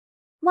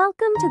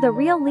Welcome to the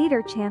Real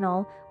Leader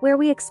channel, where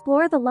we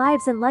explore the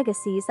lives and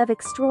legacies of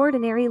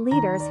extraordinary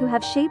leaders who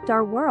have shaped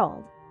our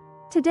world.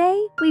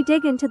 Today, we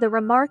dig into the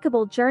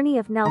remarkable journey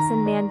of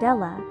Nelson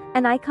Mandela,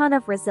 an icon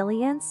of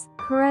resilience,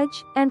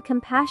 courage, and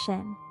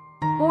compassion.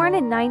 Born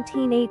in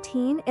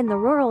 1918 in the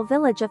rural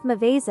village of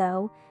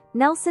Mvezo,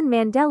 Nelson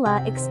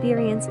Mandela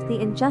experienced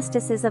the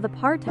injustices of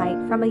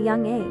apartheid from a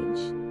young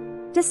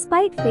age.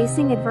 Despite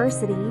facing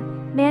adversity,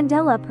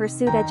 Mandela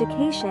pursued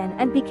education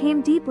and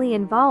became deeply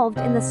involved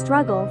in the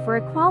struggle for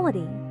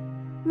equality.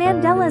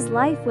 Mandela's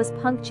life was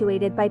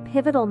punctuated by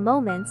pivotal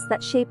moments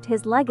that shaped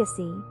his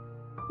legacy.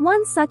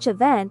 One such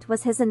event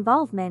was his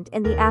involvement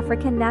in the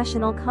African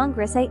National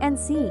Congress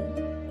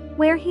 (ANC),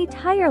 where he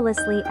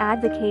tirelessly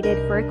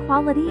advocated for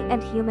equality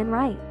and human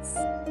rights.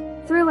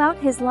 Throughout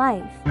his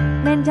life,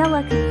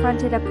 Mandela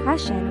confronted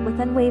oppression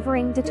with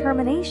unwavering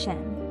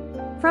determination.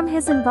 From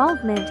his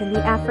involvement in the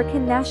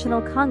African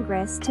National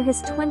Congress to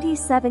his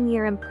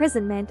 27-year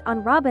imprisonment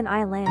on Robben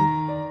Island,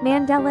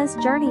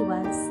 Mandela's journey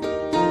was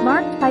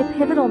marked by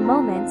pivotal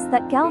moments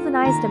that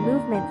galvanized a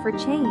movement for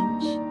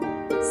change.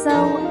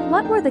 So,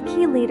 what were the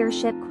key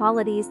leadership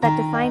qualities that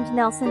defined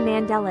Nelson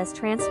Mandela's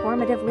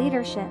transformative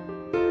leadership?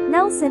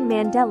 Nelson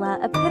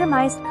Mandela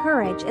epitomized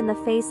courage in the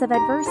face of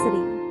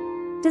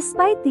adversity.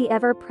 Despite the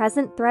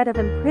ever-present threat of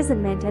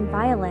imprisonment and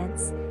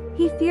violence,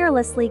 he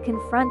fearlessly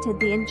confronted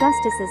the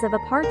injustices of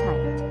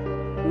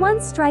apartheid. One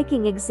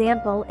striking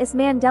example is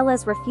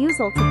Mandela's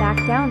refusal to back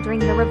down during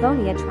the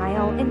Rivonia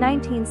trial in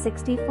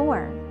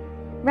 1964.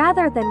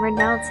 Rather than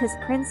renounce his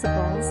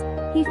principles,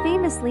 he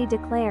famously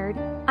declared,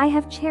 "I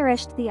have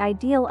cherished the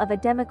ideal of a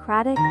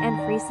democratic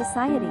and free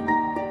society."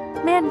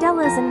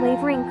 Mandela's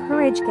unwavering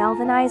courage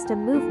galvanized a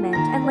movement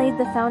and laid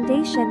the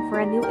foundation for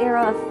a new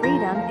era of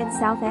freedom in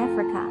South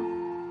Africa.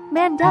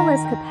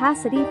 Mandela's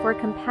capacity for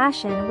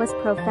compassion was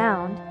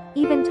profound,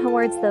 even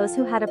towards those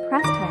who had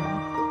oppressed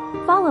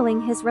him.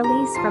 Following his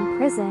release from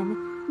prison,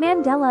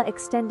 Mandela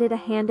extended a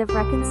hand of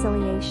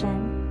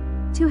reconciliation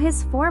to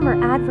his former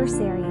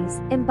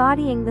adversaries,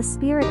 embodying the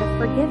spirit of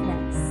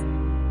forgiveness.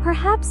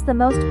 Perhaps the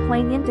most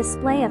poignant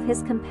display of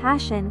his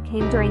compassion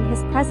came during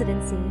his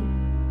presidency,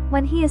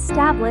 when he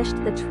established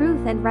the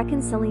Truth and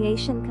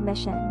Reconciliation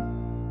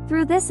Commission.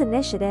 Through this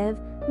initiative,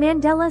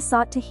 Mandela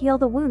sought to heal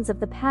the wounds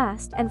of the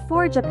past and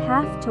forge a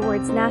path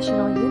towards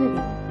national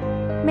unity.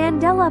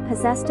 Mandela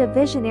possessed a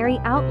visionary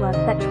outlook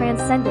that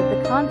transcended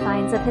the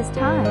confines of his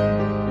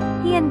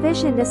time. He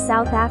envisioned a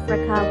South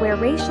Africa where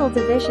racial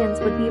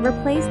divisions would be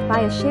replaced by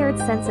a shared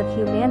sense of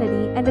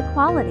humanity and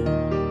equality.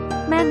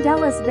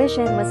 Mandela's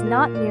vision was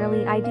not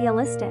merely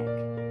idealistic.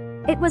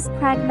 It was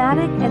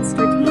pragmatic and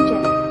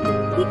strategic.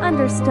 He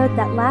understood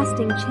that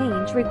lasting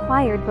change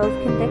required both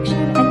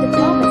conviction and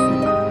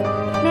diplomacy.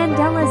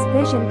 Mandela's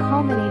vision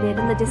culminated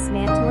in the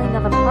dismantling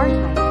of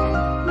apartheid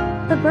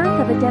and the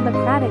birth of a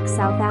democratic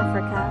South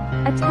Africa,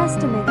 a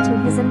testament to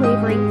his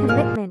unwavering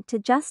commitment to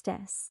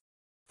justice.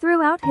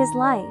 Throughout his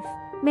life,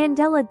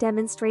 Mandela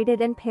demonstrated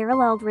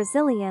unparalleled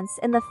resilience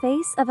in the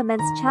face of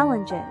immense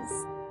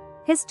challenges.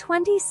 His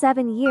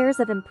 27 years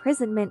of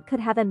imprisonment could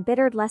have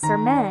embittered lesser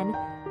men,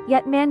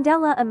 yet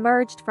Mandela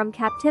emerged from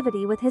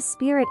captivity with his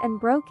spirit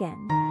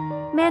unbroken.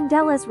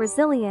 Mandela's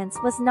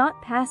resilience was not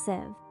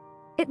passive.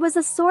 It was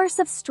a source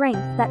of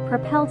strength that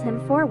propelled him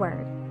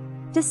forward.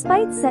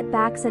 Despite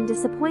setbacks and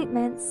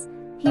disappointments,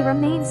 he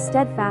remained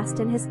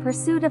steadfast in his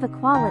pursuit of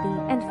equality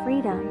and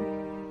freedom.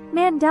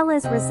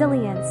 Mandela's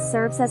resilience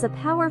serves as a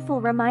powerful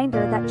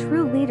reminder that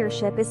true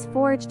leadership is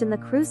forged in the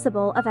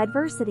crucible of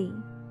adversity.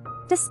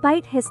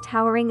 Despite his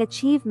towering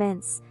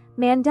achievements,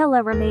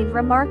 Mandela remained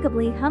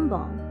remarkably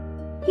humble.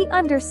 He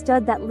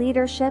understood that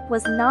leadership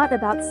was not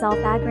about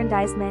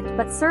self-aggrandizement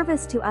but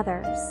service to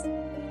others.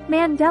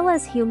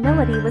 Mandela's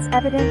humility was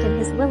evident in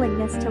his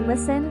willingness to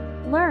listen,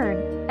 learn,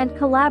 and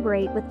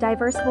collaborate with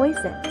diverse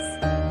voices.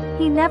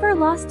 He never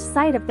lost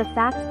sight of the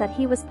fact that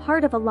he was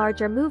part of a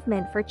larger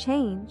movement for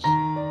change.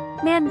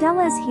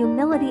 Mandela's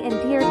humility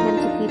endeared him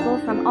to people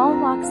from all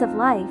walks of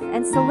life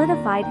and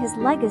solidified his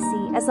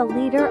legacy as a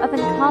leader of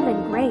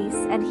uncommon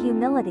grace and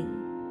humility.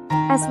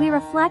 As we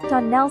reflect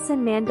on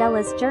Nelson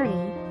Mandela's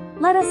journey,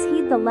 let us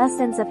heed the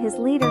lessons of his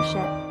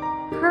leadership: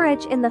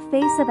 courage in the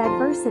face of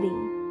adversity,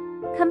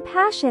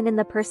 compassion in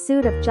the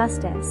pursuit of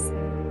justice,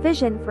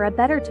 vision for a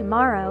better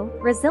tomorrow,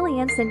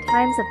 resilience in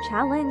times of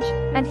challenge,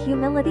 and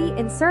humility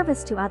in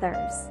service to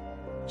others.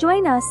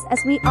 Join us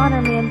as we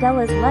honor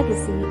Mandela's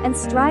legacy and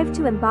strive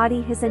to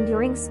embody his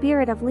enduring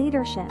spirit of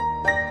leadership.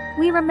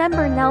 We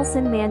remember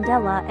Nelson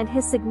Mandela and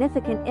his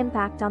significant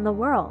impact on the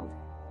world.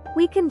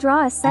 We can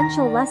draw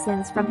essential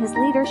lessons from his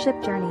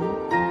leadership journey.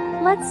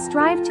 Let's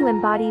strive to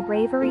embody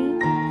bravery,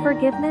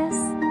 forgiveness,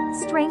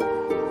 strength,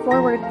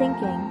 forward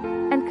thinking,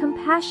 and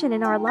compassion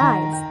in our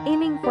lives,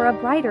 aiming for a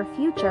brighter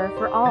future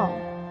for all.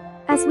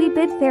 As we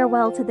bid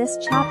farewell to this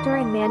chapter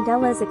in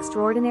Mandela's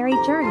extraordinary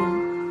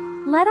journey,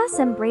 let us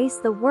embrace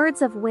the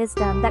words of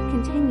wisdom that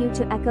continue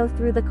to echo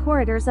through the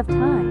corridors of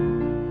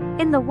time.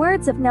 In the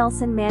words of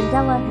Nelson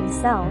Mandela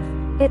himself,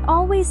 "It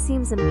always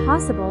seems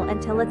impossible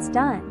until it's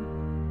done."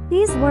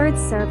 These words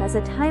serve as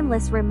a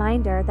timeless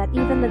reminder that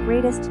even the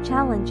greatest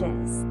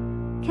challenges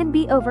can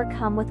be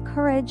overcome with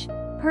courage,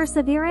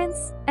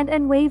 perseverance, and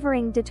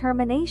unwavering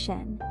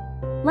determination.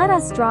 Let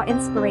us draw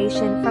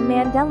inspiration from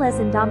Mandela's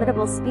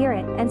indomitable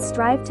spirit and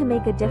strive to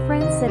make a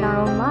difference in our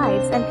own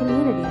lives and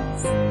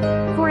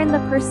communities. For in the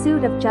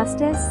pursuit of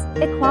justice,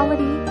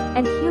 equality,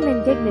 and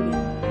human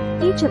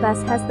dignity, each of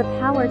us has the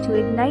power to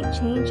ignite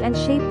change and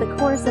shape the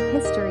course of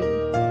history.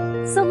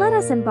 So let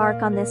us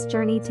embark on this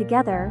journey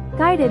together,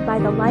 guided by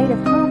the light of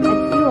hope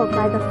and fueled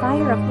by the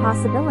fire of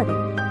possibility.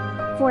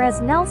 For as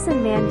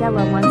Nelson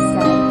Mandela once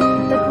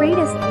said, the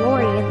greatest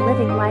glory in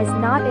living lies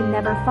not in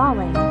never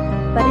falling,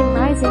 but in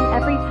rising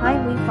every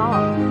time we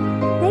fall.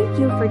 Thank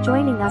you for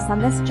joining us on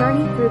this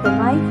journey through the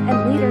life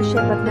and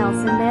leadership of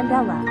Nelson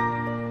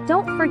Mandela.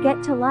 Don't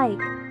forget to like,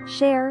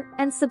 share,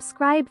 and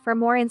subscribe for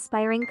more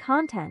inspiring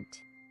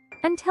content.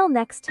 Until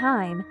next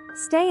time,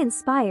 stay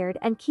inspired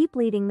and keep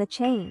leading the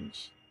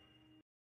change.